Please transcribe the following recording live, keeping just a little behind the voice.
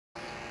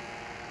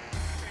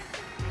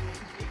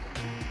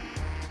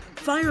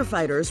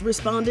Firefighters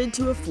responded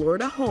to a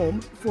Florida home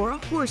for a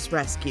horse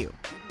rescue.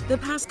 The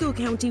Pasco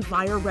County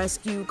Fire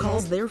Rescue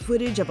calls their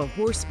footage of a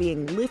horse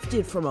being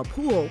lifted from a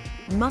pool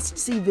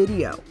must-see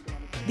video.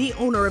 The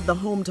owner of the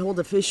home told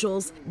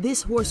officials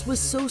this horse was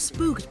so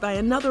spooked by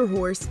another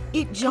horse,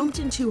 it jumped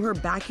into her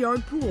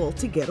backyard pool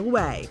to get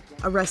away.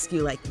 A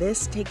rescue like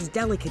this takes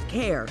delicate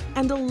care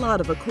and a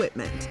lot of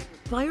equipment.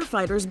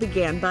 Firefighters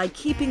began by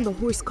keeping the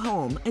horse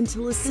calm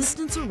until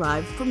assistance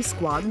arrived from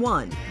Squad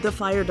 1, the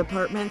fire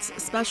department's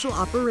special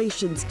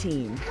operations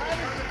team.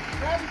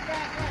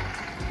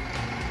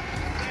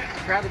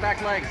 Grab the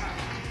back legs.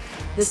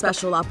 The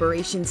special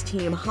operations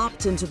team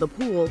hopped into the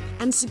pool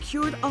and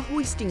secured a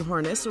hoisting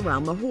harness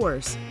around the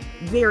horse.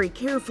 Very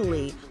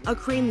carefully, a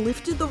crane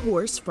lifted the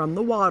horse from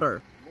the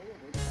water.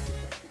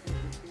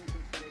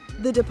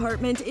 The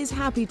department is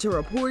happy to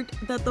report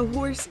that the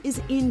horse is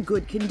in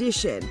good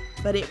condition,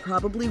 but it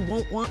probably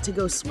won't want to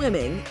go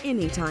swimming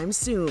anytime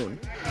soon.